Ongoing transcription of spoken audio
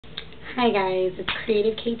Hi guys, it's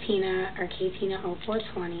Creative Katina, or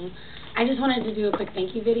Katina0420. I just wanted to do a quick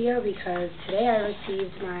thank you video because today I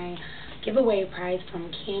received my giveaway prize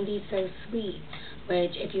from Candysoswt,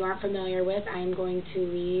 which if you aren't familiar with, I'm going to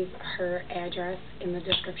leave her address in the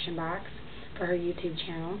description box for her YouTube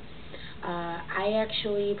channel. I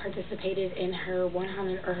actually participated in her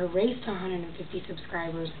her Race to 150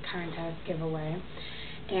 Subscribers contest giveaway.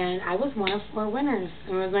 And I was one of 4 winners.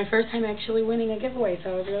 It was my first time actually winning a giveaway,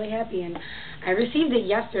 so I was really happy. And I received it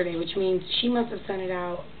yesterday, which means she must have sent it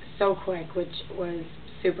out so quick, which was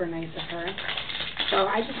super nice of her. So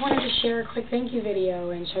I just wanted to share a quick thank you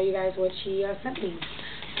video and show you guys what she sent me.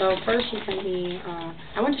 So first she sent me,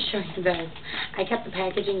 I want to show you this. I kept the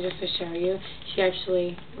packaging just to show you. She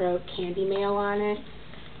actually wrote candy mail on it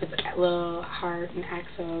with a little heart and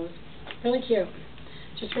XOs. Really cute.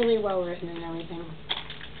 Just really well written and everything.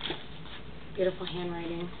 Beautiful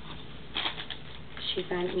handwriting. She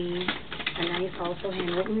sent me a nice, also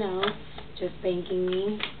handwritten note, just thanking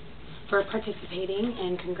me for participating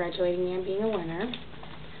and congratulating me on being a winner.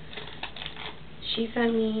 She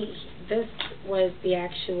sent me, this was the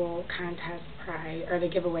actual contest prize, or the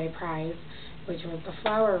giveaway prize, which was the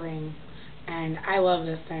flower ring. And I love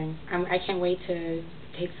this thing. I can't wait to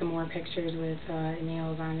take some more pictures with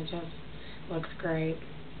nails on. It just looks great.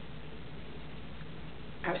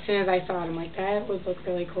 As soon as I saw it, I'm like, that would look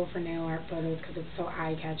really cool for nail art photos because it's so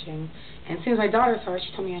eye-catching. And as soon as my daughter saw it,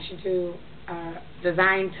 she told me I should do a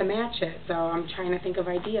design to match it. So I'm trying to think of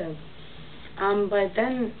ideas. But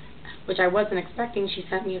then, which I wasn't expecting, she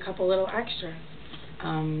sent me a couple little extras.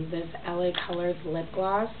 This LA Colors lip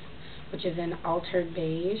gloss, which is in altered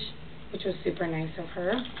beige, which was super nice of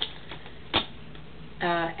her.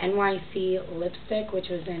 NYC lipstick, which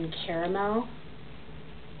was in caramel.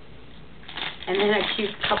 And then a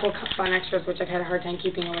cute couple fun extras, which I've had a hard time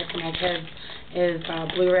keeping away from my kids, is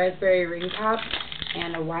blue raspberry ring top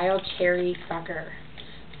and a wild cherry sucker.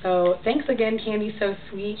 So thanks again,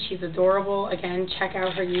 Candysoswt. She's adorable. Again, check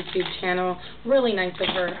out her YouTube channel. Really nice of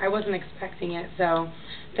her. I wasn't expecting it. So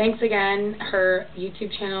thanks again. Her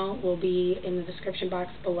YouTube channel will be in the description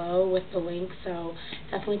box below with the link. So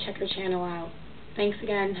definitely check her channel out. Thanks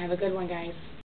again. Have a good one, guys.